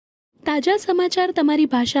તાજા સમાચાર તમારી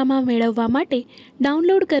ભાષામાં મેળવવા માટે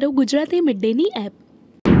ડાઉનલોડ કરો Gujarati મિડડેની app.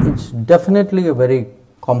 It's definitely a very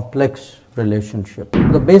complex relationship.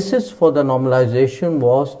 The basis for the normalization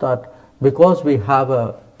was that because we have a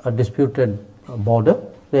disputed border,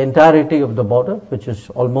 the entirety of the border, which is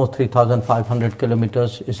almost 3,500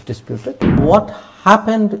 kilometers, is disputed. What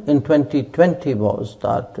happened in 2020 was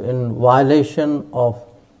that in violation of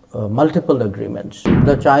multiple agreements,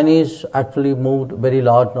 the Chinese actually moved a very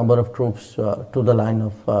large number of troops to the line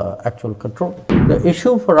of actual control. The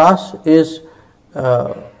issue for us is,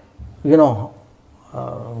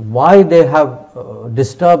 why they have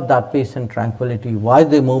disturbed that peace and tranquility, why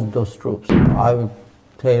they moved those troops. I would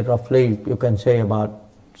say roughly, you can say about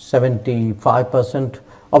 75%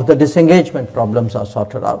 of the disengagement problems are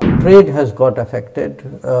sorted out. Trade has got affected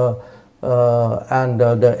and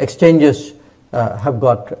the exchanges have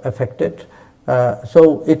got affected. So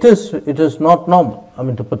it is not normal, I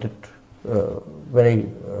mean, to put it very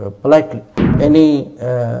politely. Any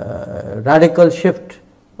radical shift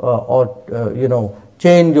or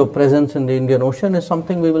change or presence in the Indian Ocean is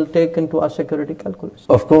something we will take into our security calculus.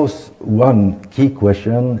 Of course, one key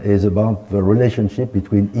question is about the relationship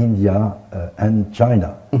between India and China.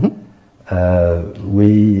 Mm-hmm.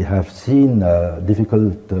 We have seen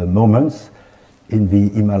difficult moments in the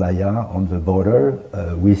Himalaya on the border.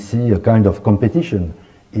 We see a kind of competition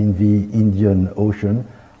in the Indian Ocean.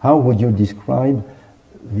 How would you describe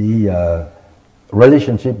the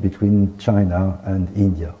relationship between China and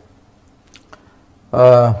India?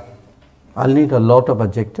 I'll need a lot of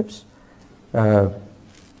adjectives.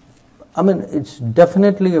 It's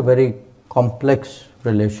definitely a very complex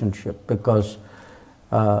relationship because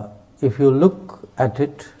if you look at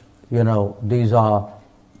it, these are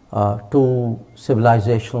two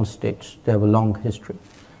civilizational states. They have a long history.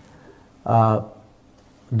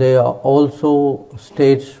 They are also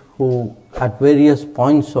states who at various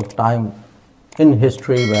points of time in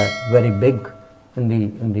history were very big in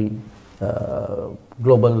the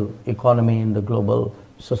global economy, in the global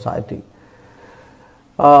society.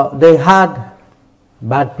 They had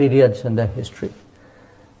bad periods in their history.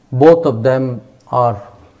 Both of them are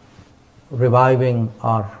reviving,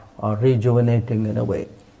 are rejuvenating in a way.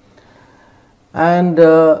 And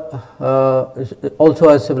also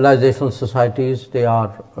as civilizational societies, they are,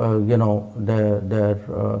 their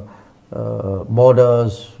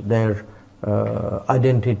borders, their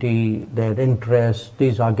identity, their interests,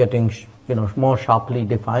 these are getting more sharply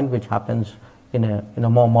defined, which happens in a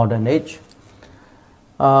more modern age.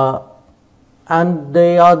 And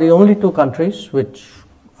they are the only two countries which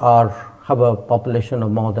have a population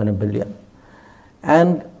of more than 1 billion.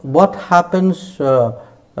 And what happens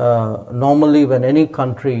normally when any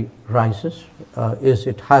country rises is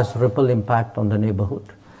it has ripple impact on the neighborhood.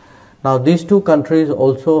 Now these two countries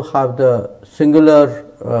also have the singular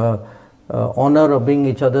honor of being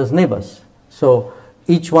each other's neighbors. So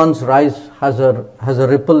each one's rise has a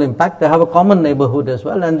ripple impact. They have a common neighborhood as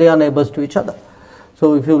well, and they are neighbors to each other.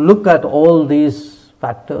 So if you look at all these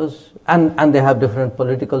factors, and they have different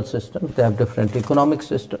political systems, they have different economic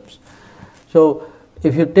systems. So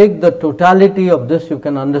if you take the totality of this, you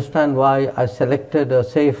can understand why I selected a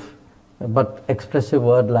safe but expressive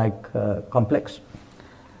word like complex.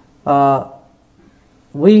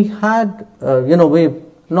 We had, we've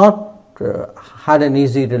not had an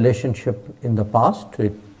easy relationship in the past.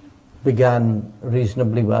 It began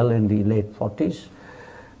reasonably well in the late 40s.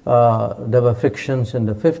 There were frictions in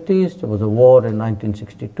the 50s. There was a war in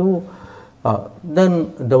 1962.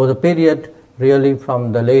 Then there was a period really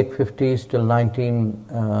from the late 50s till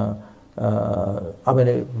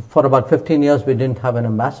for about 15 years we didn't have an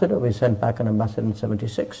ambassador. We sent back an ambassador in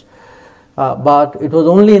 76. But it was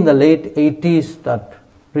only in the late 80s that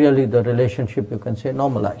really the relationship, you can say,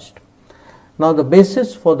 normalized. Now the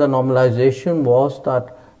basis for the normalization was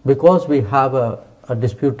that because we have a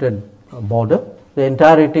disputed border, the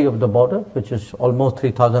entirety of the border, which is almost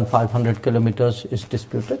 3,500 kilometers, is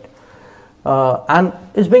disputed and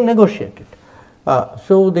is being negotiated.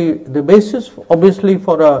 So the basis obviously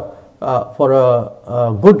for a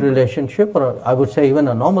good relationship, or I would say even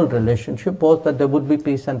a normal relationship, was that there would be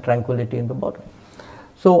peace and tranquility in the border.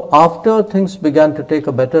 So after things began to take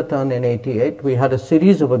a better turn in 88, we had a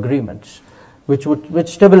series of agreements which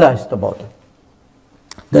stabilized the border.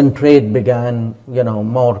 Then trade began,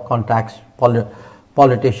 more contacts,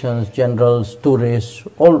 politicians, generals, tourists,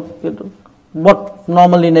 all what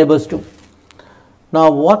normally neighbors do.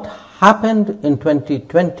 Now what happened in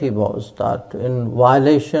 2020 was that in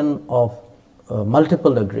violation of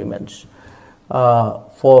multiple agreements,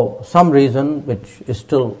 for some reason which is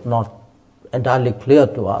still not entirely clear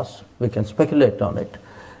to us, we can speculate on it,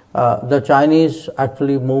 the Chinese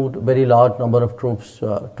actually moved very large number of troops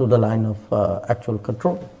to the line of actual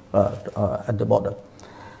control at the border.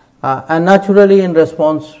 And naturally, in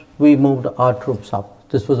response, we moved our troops up.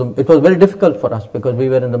 It was very difficult for us because we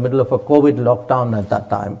were in the middle of a COVID lockdown at that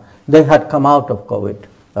time. They had come out of COVID,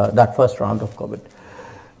 that first round of COVID.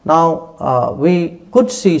 Now, we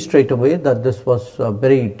could see straight away that this was a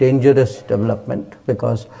very dangerous development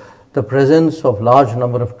because the presence of large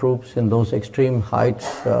number of troops in those extreme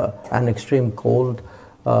heights and extreme cold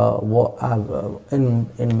in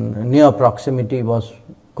near proximity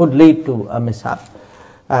could lead to a mishap.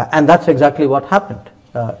 And that's exactly what happened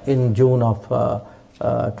in June of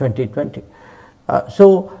 2020.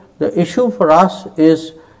 So the issue for us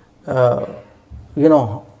is,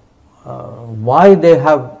 why they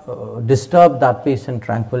have disturbed that peace and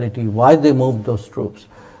tranquility, why they moved those troops,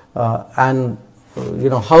 and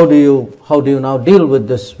how do you now deal with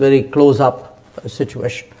this very close-up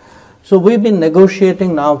situation? So we've been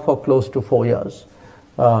negotiating now for close to 4 years.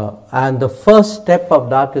 And the first step of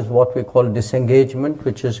that is what we call disengagement,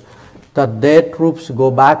 which is that their troops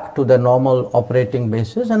go back to their normal operating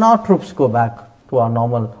bases and our troops go back to our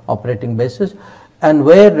normal operating bases. And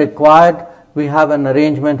where required, we have an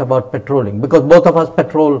arrangement about patrolling, because both of us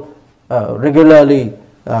patrol regularly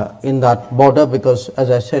in that border, because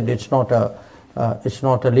as I said, it's not a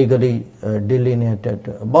legally delineated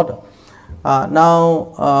border.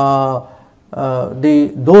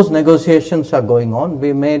 Those negotiations are going on.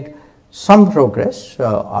 We made some progress.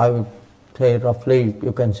 I would say roughly,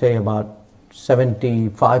 you can say about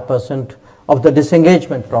 75% of the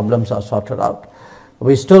disengagement problems are sorted out.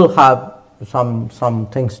 We still have some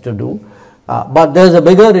things to do. But there's a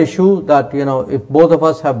bigger issue that, if both of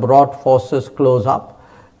us have brought forces close up,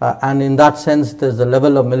 and in that sense, there's the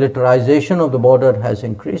level of militarization of the border has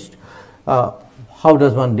increased. How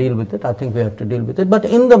does one deal with it? I think we have to deal with it. But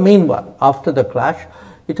in the meanwhile, after the clash,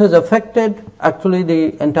 it has affected actually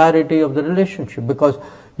the entirety of the relationship, because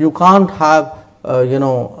you can't have,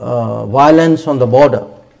 violence on the border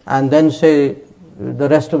and then say the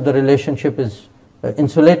rest of the relationship is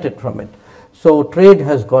insulated from it. So trade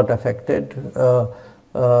has got affected,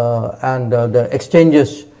 and the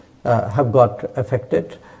exchanges have got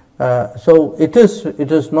affected. So it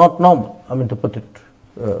is not normal, I mean, to put it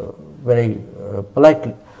very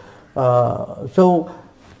politely.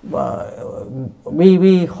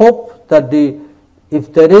 We hope that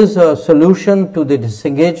if there is a solution to the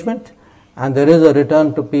disengagement and there is a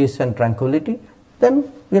return to peace and tranquility,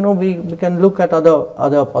 then we can look at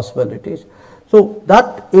other possibilities. So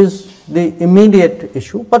that is the immediate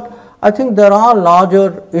issue. But I think there are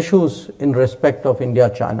larger issues in respect of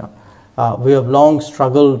India-China. We have long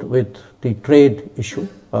struggled with the trade issue.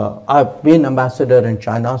 I've been ambassador in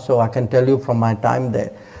China, so I can tell you from my time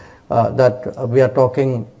there that we are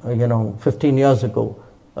talking, 15 years ago,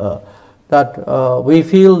 that we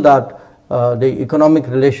feel that the economic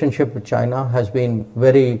relationship with China has been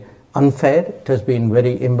very unfair. It has been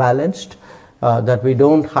very imbalanced, that we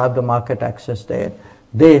don't have the market access there.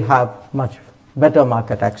 They have much better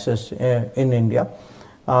market access in India.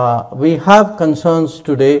 We have concerns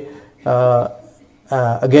today.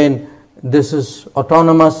 Again, this is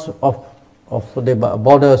autonomous of the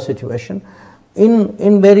border situation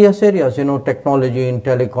in various areas, technology, in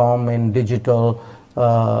telecom, in digital,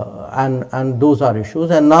 and those are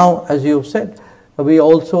issues. And now, as you've said, we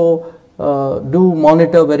also do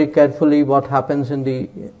monitor very carefully what happens in the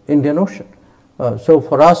Indian Ocean. So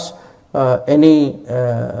for us, any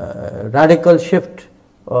radical shift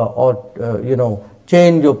or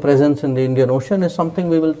change of presence in the Indian Ocean is something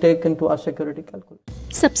we will take into our security calculus.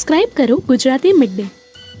 Subscribe કરો Gujarati mid day.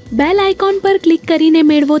 Bell icon પર click કરીને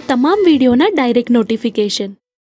મેળવો તમામ વિડીયોના direct notification.